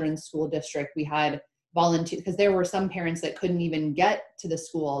my children's school district, we had volunteers, because there were some parents that couldn't even get to the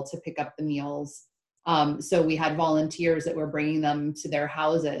school to pick up the meals. So we had volunteers that were bringing them to their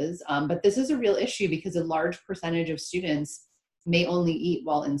houses. But this is a real issue because a large percentage of students may only eat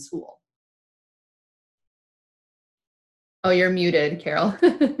while in school. Oh, you're muted, Carol.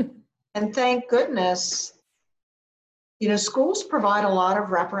 And thank goodness, schools provide a lot of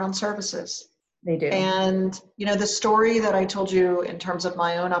wraparound services. They do. And, the story that I told you in terms of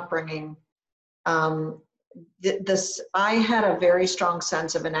my own upbringing, I had a very strong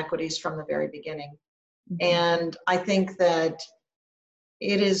sense of inequities from the very beginning. Mm-hmm. And I think that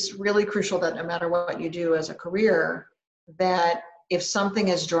it is really crucial that no matter what you do as a career, that if something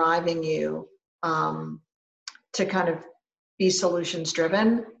is driving you to kind of be solutions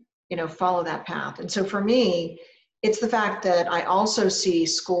driven, follow that path. And so for me, it's the fact that I also see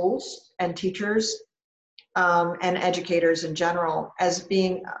schools and teachers and educators in general as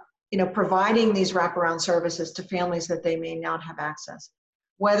being, providing these wraparound services to families that they may not have access.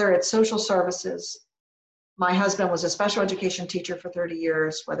 Whether it's social services, my husband was a special education teacher for 30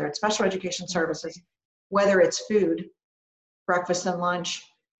 years, whether it's special education services, whether it's food, breakfast and lunch,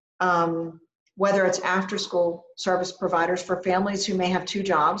 whether it's after school service providers for families who may have two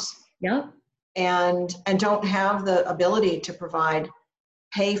jobs. Yep. And don't have the ability to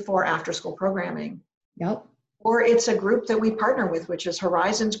pay for after school programming. Yep. Or it's a group that we partner with, which is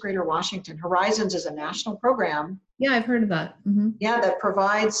Horizons Greater Washington. Horizons is a national program. Yeah, I've heard of that. Mm-hmm. Yeah, that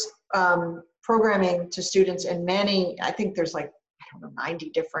provides programming to students in I think there's 90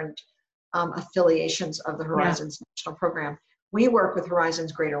 different affiliations of the Horizons national program. We work with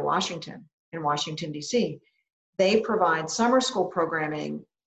Horizons Greater Washington in Washington, D.C. They provide summer school programming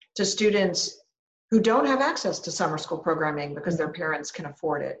to students who don't have access to summer school programming because their parents can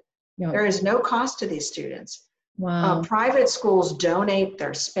afford it. Yep. There is no cost to these students. Wow. Private schools donate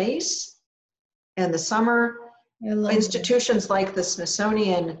their space in the summer. Institutions like the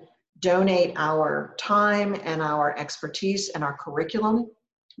Smithsonian donate our time and our expertise and our curriculum,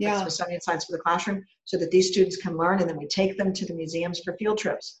 like Smithsonian Science for the Classroom, so that these students can learn, and then we take them to the museums for field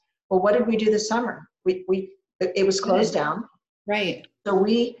trips. Well, what did we do this summer? It was closed down. Right. So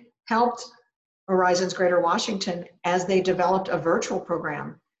we helped Horizons Greater Washington as they developed a virtual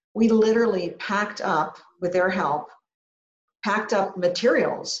program. We literally packed up, with their help,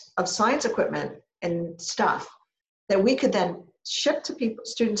 materials of science equipment and stuff that we could then ship to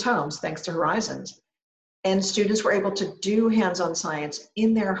students' homes, thanks to Horizons. And students were able to do hands-on science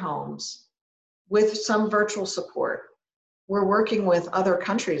in their homes with some virtual support. We're working with other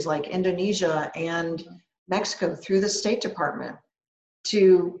countries like Indonesia and Mexico through the State Department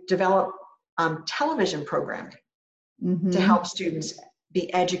to develop television programming to help students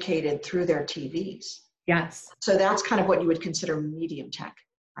be educated through their TVs. Yes. So that's kind of what you would consider medium tech,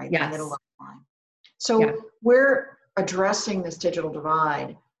 right? Yes. The middle of the line. So we're addressing this digital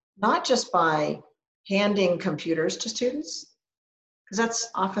divide, not just by handing computers to students, because that's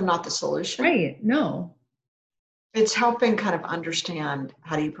often not the solution. Right. No. It's helping kind of understand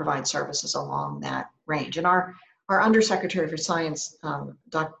how do you provide services along that range. And our our Undersecretary for Science,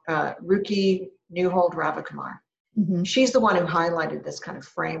 Ruki Newhold Ravikumar. Mm-hmm. She's the one who highlighted this kind of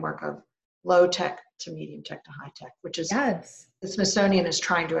framework of low tech to medium tech to high tech, which is Yes. the Smithsonian is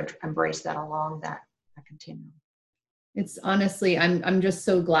trying to embrace that along that continuum. It's honestly, I'm just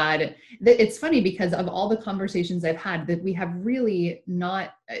so glad that it's funny because of all the conversations I've had that we have really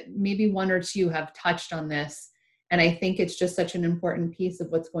not, maybe one or two have touched on this. And I think it's just such an important piece of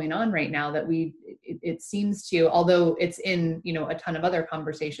what's going on right now that it seems to, although it's in, a ton of other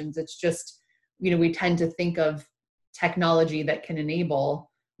conversations, it's just, we tend to think of technology that can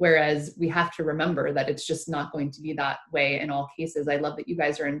enable, whereas we have to remember that it's just not going to be that way in all cases. I love that you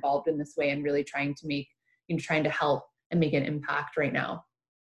guys are involved in this way and really trying to help and make an impact right now.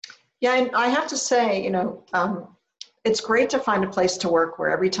 Yeah, and I have to say, it's great to find a place to work where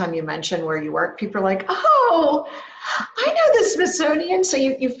every time you mention where you work, people are like, oh, I know the Smithsonian. So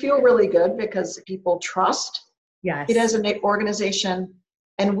you feel really good because people trust it as an organization,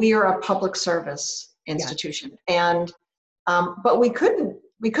 and we are a public service institution. Yes. And but we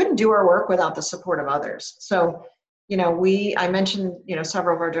couldn't do our work without the support of others. So, I mentioned,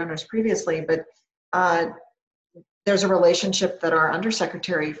 several of our donors previously, but there's a relationship that our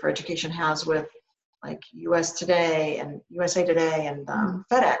Undersecretary for Education has with like US Today and USA Today and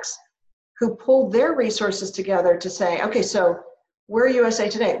FedEx, who pulled their resources together to say, okay, so we're USA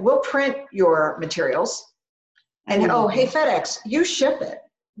Today. We'll print your materials. And hey, FedEx, you ship it.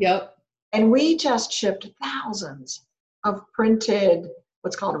 Yep. And we just shipped thousands of printed,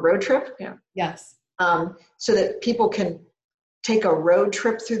 what's called a road trip. Yeah. Yes. So that people can take a road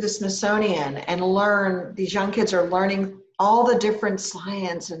trip through the Smithsonian and learn. These young kids are learning all the different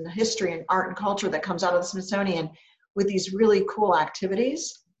science and history and art and culture that comes out of the Smithsonian with these really cool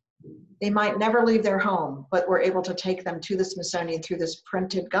activities. They might never leave their home, but we're able to take them to the Smithsonian through this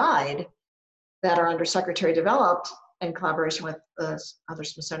printed guide that our Undersecretary developed in collaboration with the other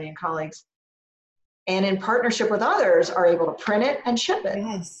Smithsonian colleagues. And in partnership with others are able to print it and ship it.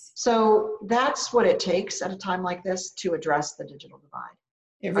 Yes. So that's what it takes at a time like this to address the digital divide.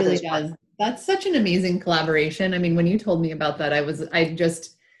 It really does. That's such an amazing collaboration. I mean, when you told me about that, it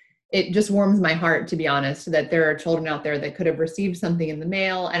just warms my heart, to be honest, that there are children out there that could have received something in the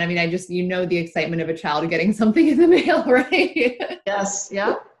mail. And I mean, the excitement of a child getting something in the mail, right? Yes.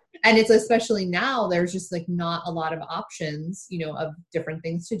 Yeah. And it's especially now, there's just like not a lot of options, of different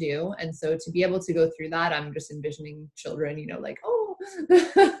things to do. And so to be able to go through that, I'm just envisioning children, like, oh.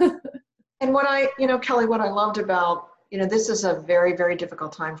 And Kelly, what I loved about, this is a very, very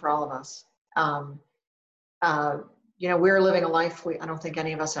difficult time for all of us. We're living a life I don't think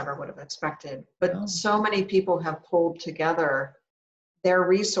any of us ever would have expected, but so many people have pulled together their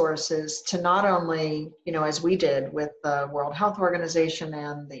resources to not only, as we did with the World Health Organization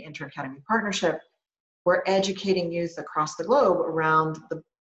and the Inter-Academy Partnership, we're educating youth across the globe around the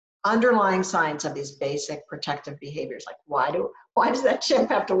underlying science of these basic protective behaviors. Like, why does that chimp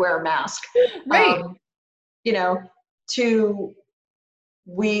have to wear a mask? Right.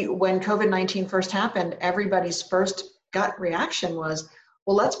 When COVID-19 first happened, everybody's first gut reaction was,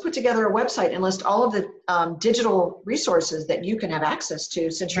 well, let's put together a website and list all of the digital resources that you can have access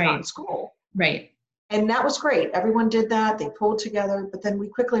to since you're not in school. Right. And that was great. Everyone did that. They pulled together. But then we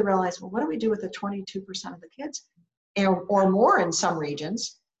quickly realized, well, what do we do with the 22% of the kids or more in some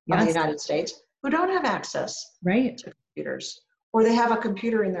regions of the United States who don't have access to computers? Or they have a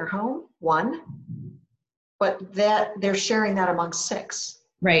computer in their home, one, but that they're sharing that amongst 6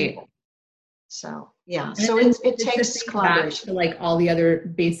 people. So so it takes collaboration. To like all the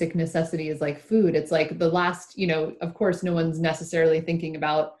other basic necessities like food. It's like the last, of course, no one's necessarily thinking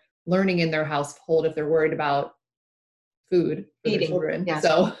about learning in their household if they're worried about food for their children. Yes.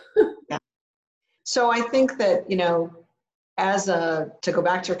 So So I think that, to go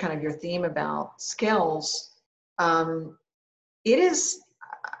back to kind of your theme about skills, I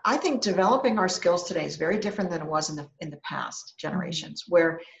think developing our skills today is very different than it was in the past generations,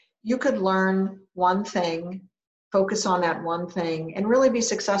 where you could learn one thing, focus on that one thing, and really be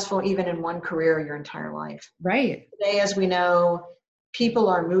successful even in one career your entire life. Right. Today, as we know, people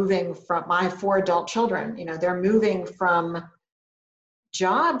are moving from, my 4 adult children, they're moving from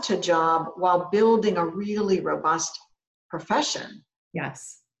job to job while building a really robust profession.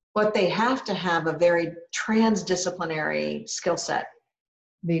 Yes. But they have to have a very transdisciplinary skill set.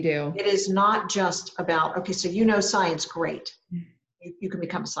 They do. It is not just about, okay, so science, great. You can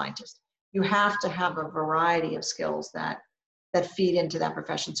become a scientist. You have to have a variety of skills that feed into that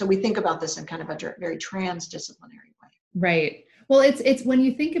profession. So we think about this in kind of a very transdisciplinary way. Right. Well, it's when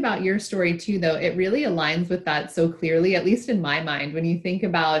you think about your story too, though, it really aligns with that so clearly, at least in my mind, when you think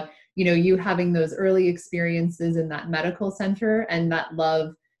about, you having those early experiences in that medical center and that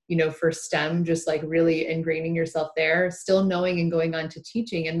love, for STEM, just like really ingraining yourself there, still knowing and going on to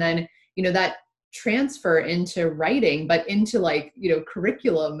teaching. And then, that transfer into writing, but into like,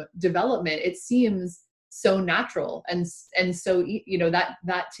 curriculum development, it seems so natural and so,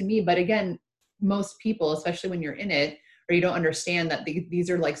 that to me, but again, most people, especially when you're in it, or you don't understand that these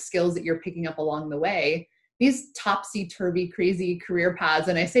are like skills that you're picking up along the way, these topsy-turvy, crazy career paths.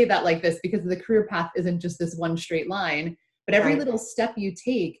 And I say that like this because the career path isn't just this one straight line, but every little step you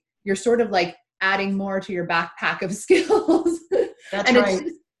take, you're sort of like adding more to your backpack of skills. That's and right. It's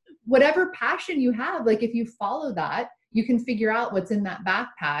just, whatever passion you have, like if you follow that, you can figure out what's in that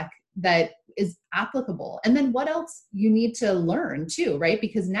backpack that is applicable. And then what else you need to learn too, right?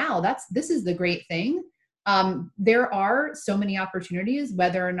 Because now this is the great thing. There are so many opportunities,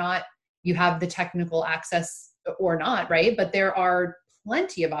 whether or not you have the technical access or not, right? But there are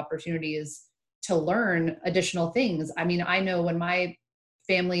plenty of opportunities to learn additional things. I mean, I know when my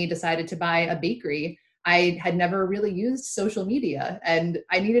family decided to buy a bakery, I had never really used social media and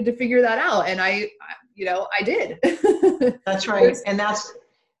I needed to figure that out. And I did. That's right. And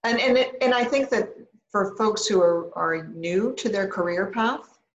I think that for folks who are new to their career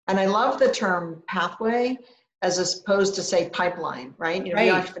path, and I love the term pathway as opposed to say pipeline, right? You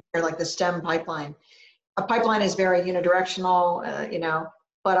often hear like the STEM pipeline. A pipeline is very unidirectional,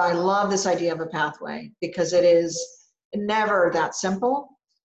 but I love this idea of a pathway because it is never that simple.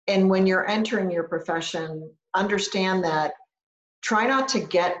 And when you're entering your profession, understand that try not to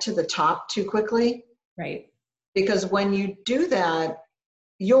get to the top too quickly. Right. Because when you do that,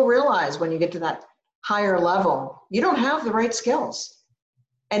 you'll realize when you get to that higher level, you don't have the right skills.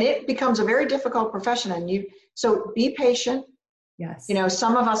 And it becomes a very difficult profession. And so be patient. Yes.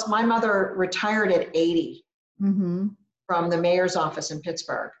 Some of us, my mother retired at 80 from the mayor's office in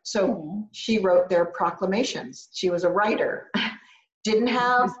Pittsburgh. So she wrote their proclamations. She was a writer. Didn't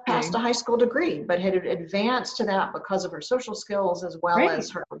have passed a high school degree, but had advanced to that because of her social skills as well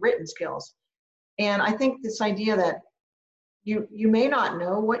as her written skills. And I think this idea that you may not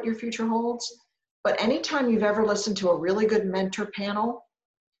know what your future holds, but anytime you've ever listened to a really good mentor panel,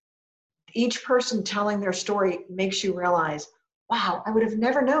 each person telling their story makes you realize, wow, I would have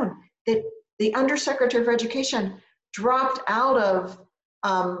never known that the Undersecretary for Education dropped out of,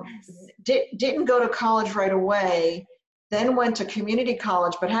 didn't go to college right away, then went to community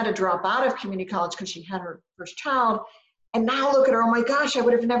college, but had to drop out of community college because she had her first child. And now look at her, oh my gosh, I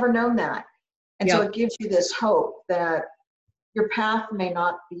would have never known that. And so it gives you this hope that your path may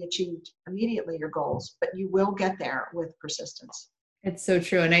not be achieved immediately, your goals, but you will get there with persistence. It's so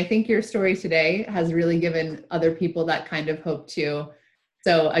true. And I think your story today has really given other people that kind of hope too.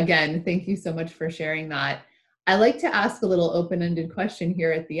 So again, thank you so much for sharing that. I like to ask a little open-ended question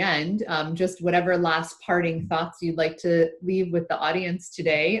here at the end. Just whatever last parting thoughts you'd like to leave with the audience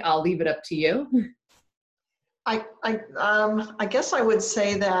today, I'll leave it up to you. I guess I would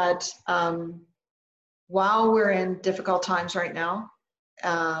say that while we're in difficult times right now,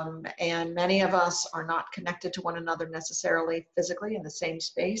 and many of us are not connected to one another necessarily physically in the same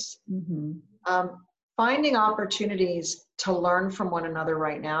space, finding opportunities to learn from one another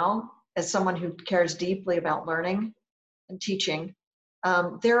right now, as someone who cares deeply about learning and teaching,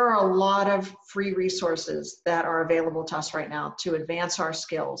 there are a lot of free resources that are available to us right now to advance our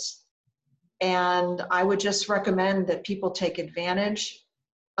skills. And I would just recommend that people take advantage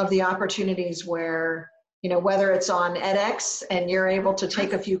of the opportunities where, whether it's on edX and you're able to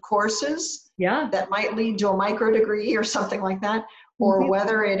take a few courses that might lead to a micro degree or something like that, or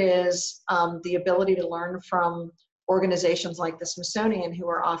whether it is the ability to learn from organizations like the Smithsonian who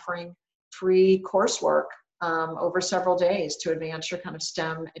are offering free coursework over several days to advance your kind of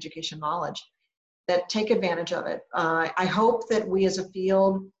STEM education knowledge, that take advantage of it. I hope that we as a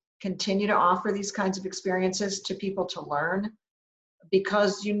field continue to offer these kinds of experiences to people to learn,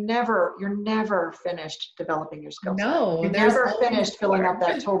 because you're never finished developing your skill set. No, you're never finished filling up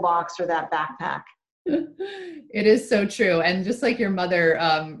that toolbox or that backpack. It is so true. And just like your mother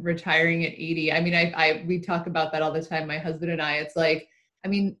retiring at 80, I mean, we talk about that all the time, my husband and I. It's like, I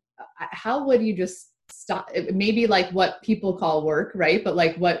mean, how would you just stop? Maybe like what people call work, right? But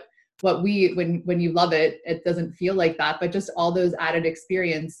like what we, when you love it, it doesn't feel like that. But just all those added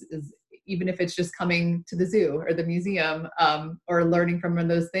experiences, even if it's just coming to the zoo or the museum or learning from one of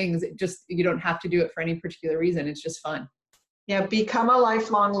those things, you don't have to do it for any particular reason. It's just fun. Yeah, become a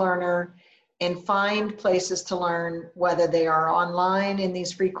lifelong learner and find places to learn, whether they are online in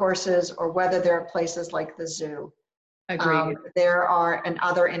these free courses or whether there are places like the zoo. Agreed. There are and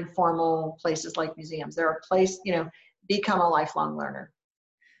other informal places like museums. There are places, become a lifelong learner.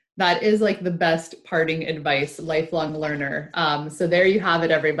 That is like the best parting advice, lifelong learner. So there you have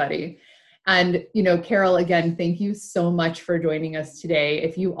it, everybody. And, Carol, again, thank you so much for joining us today.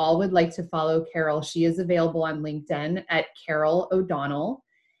 If you all would like to follow Carol, she is available on LinkedIn at Carol O'Donnell.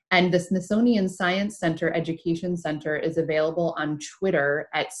 And the Smithsonian Science Center Education Center is available on Twitter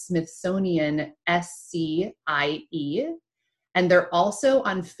at Smithsonian SCIE. And they're also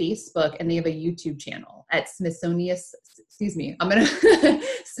on Facebook, and they have a YouTube channel at Smithsonian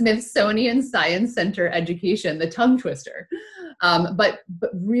Science Center Education, the tongue twister. But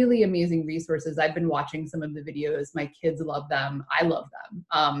really amazing resources. I've been watching some of the videos. My kids love them. I love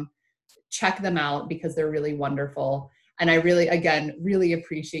them. Check them out because they're really wonderful. And I really, again, really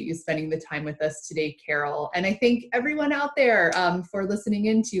appreciate you spending the time with us today, Carol. And I thank everyone out there for listening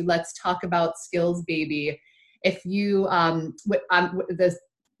into Let's Talk About Skills, Baby. If you, the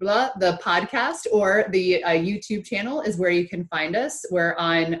podcast or the YouTube channel is where you can find us. We're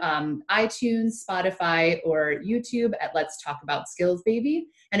on iTunes, Spotify, or YouTube at Let's Talk About Skills, Baby.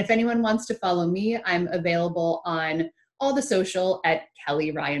 And if anyone wants to follow me, I'm available on all the social at Kelly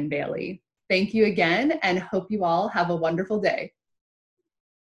Ryan Bailey. Thank you again, and hope you all have a wonderful day.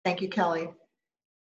 Thank you, Kelly.